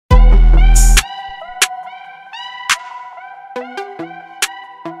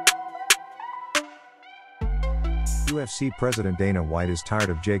UFC president Dana White is tired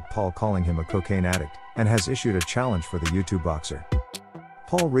of Jake Paul calling him a cocaine addict, and has issued a challenge for the YouTube boxer.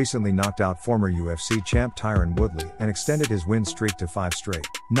 Paul recently knocked out former UFC champ Tyron Woodley and extended his win streak to 5 straight,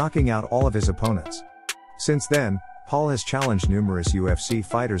 knocking out all of his opponents. Since then, Paul has challenged numerous UFC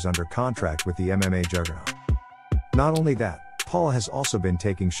fighters under contract with the MMA juggernaut. Not only that, Paul has also been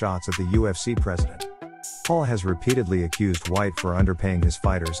taking shots at the UFC president. Paul has repeatedly accused White for underpaying his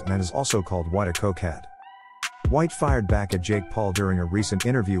fighters and has also called White a cokehead. White fired back at Jake Paul during a recent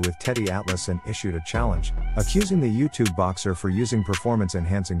interview with Teddy Atlas and issued a challenge, accusing the YouTube boxer for using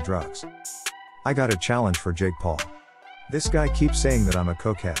performance-enhancing drugs. "I got a challenge for Jake Paul. This guy keeps saying that I'm a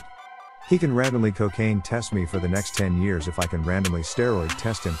cokehead. He can randomly cocaine test me for the next 10 years if I can randomly steroid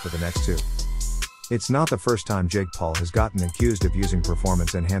test him for the next 2. It's not the first time Jake Paul has gotten accused of using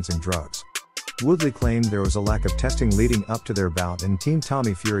performance-enhancing drugs. Woodley claimed there was a lack of testing leading up to their bout, and Team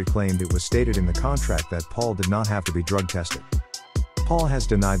Tommy Fury claimed it was stated in the contract that Paul did not have to be drug tested. Paul has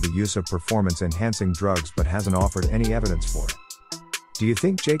denied the use of performance-enhancing drugs but hasn't offered any evidence for it. Do you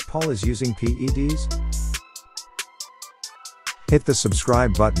think Jake Paul is using PEDs? Hit the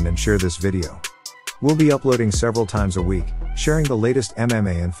subscribe button and share this video. We'll be uploading several times a week, sharing the latest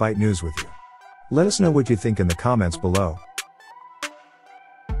MMA and fight news with you. Let us know what you think in the comments below.